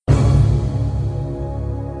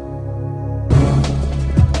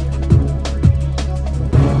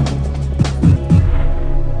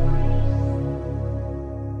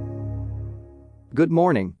Good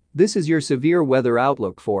morning, this is your severe weather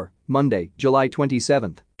outlook for Monday, July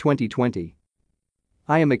 27, 2020.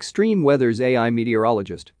 I am Extreme Weather's AI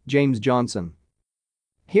meteorologist, James Johnson.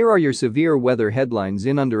 Here are your severe weather headlines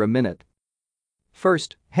in under a minute.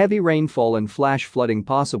 First, heavy rainfall and flash flooding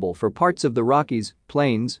possible for parts of the Rockies,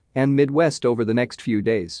 Plains, and Midwest over the next few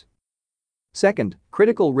days. Second,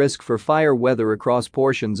 critical risk for fire weather across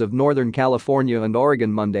portions of Northern California and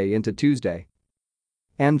Oregon Monday into Tuesday.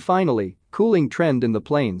 And finally, cooling trend in the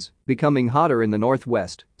plains, becoming hotter in the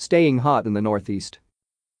northwest, staying hot in the northeast.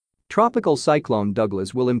 Tropical cyclone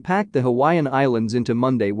Douglas will impact the Hawaiian Islands into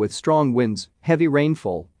Monday with strong winds, heavy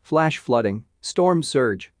rainfall, flash flooding, storm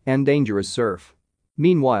surge, and dangerous surf.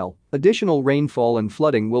 Meanwhile, additional rainfall and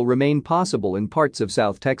flooding will remain possible in parts of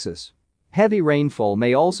South Texas. Heavy rainfall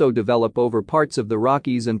may also develop over parts of the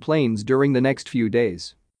Rockies and Plains during the next few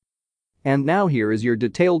days. And now here is your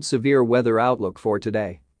detailed severe weather outlook for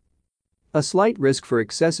today. A slight risk for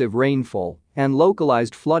excessive rainfall and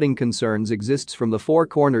localized flooding concerns exists from the Four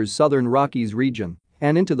Corners southern Rockies region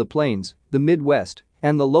and into the Plains, the Midwest,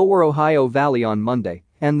 and the lower Ohio Valley on Monday,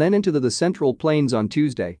 and then into the Central Plains on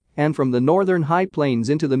Tuesday, and from the northern High Plains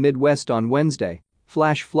into the Midwest on Wednesday.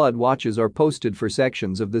 Flash flood watches are posted for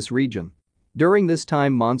sections of this region. During this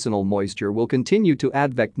time, monsoonal moisture will continue to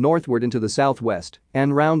advect northward into the southwest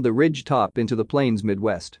and round the ridge top into the Plains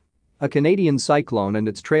Midwest. A Canadian cyclone and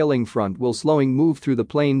its trailing front will slowing move through the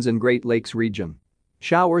Plains and Great Lakes region.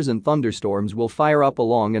 Showers and thunderstorms will fire up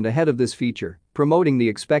along and ahead of this feature, promoting the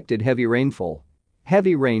expected heavy rainfall.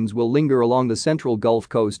 Heavy rains will linger along the central Gulf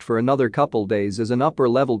Coast for another couple days as an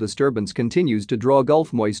upper-level disturbance continues to draw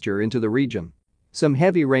Gulf moisture into the region. Some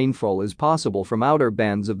heavy rainfall is possible from outer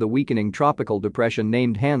bands of the weakening tropical depression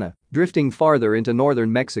named Hanna, drifting farther into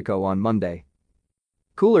northern Mexico on Monday.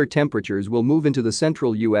 Cooler temperatures will move into the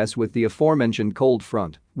central U.S. with the aforementioned cold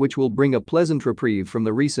front, which will bring a pleasant reprieve from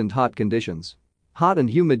the recent hot conditions. Hot and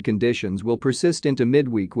humid conditions will persist into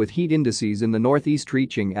midweek with heat indices in the northeast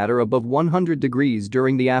reaching at or above 100 degrees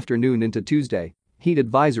during the afternoon into Tuesday. Heat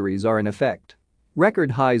advisories are in effect.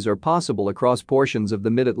 Record highs are possible across portions of the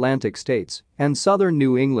mid-Atlantic states and southern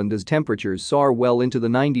New England as temperatures soar well into the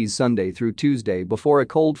 90s Sunday through Tuesday before a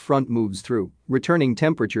cold front moves through, returning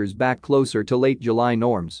temperatures back closer to late July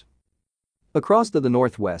norms. Across the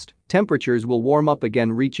northwest, temperatures will warm up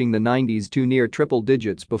again, reaching the 90s to near triple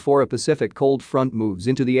digits before a Pacific cold front moves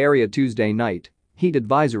into the area Tuesday night. Heat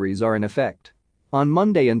advisories are in effect. On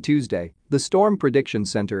Monday and Tuesday, the Storm Prediction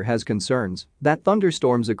Center has concerns that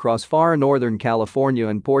thunderstorms across far northern California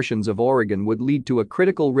and portions of Oregon would lead to a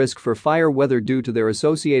critical risk for fire weather due to their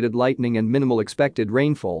associated lightning and minimal expected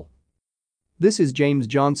rainfall. This is James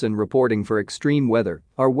Johnson reporting for Extreme Weather.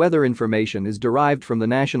 Our weather information is derived from the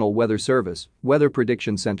National Weather Service Weather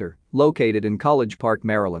Prediction Center, located in College Park,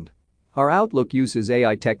 Maryland. Our outlook uses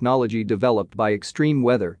AI technology developed by Extreme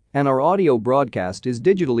Weather, and our audio broadcast is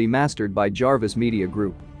digitally mastered by Jarvis Media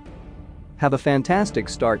Group. Have a fantastic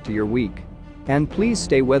start to your week. And please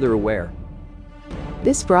stay weather aware.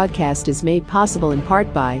 This broadcast is made possible in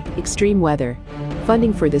part by Extreme Weather.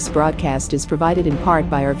 Funding for this broadcast is provided in part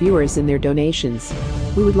by our viewers and their donations.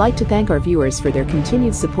 We would like to thank our viewers for their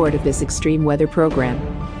continued support of this Extreme Weather program.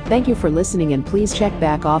 Thank you for listening, and please check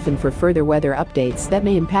back often for further weather updates that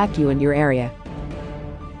may impact you and your area.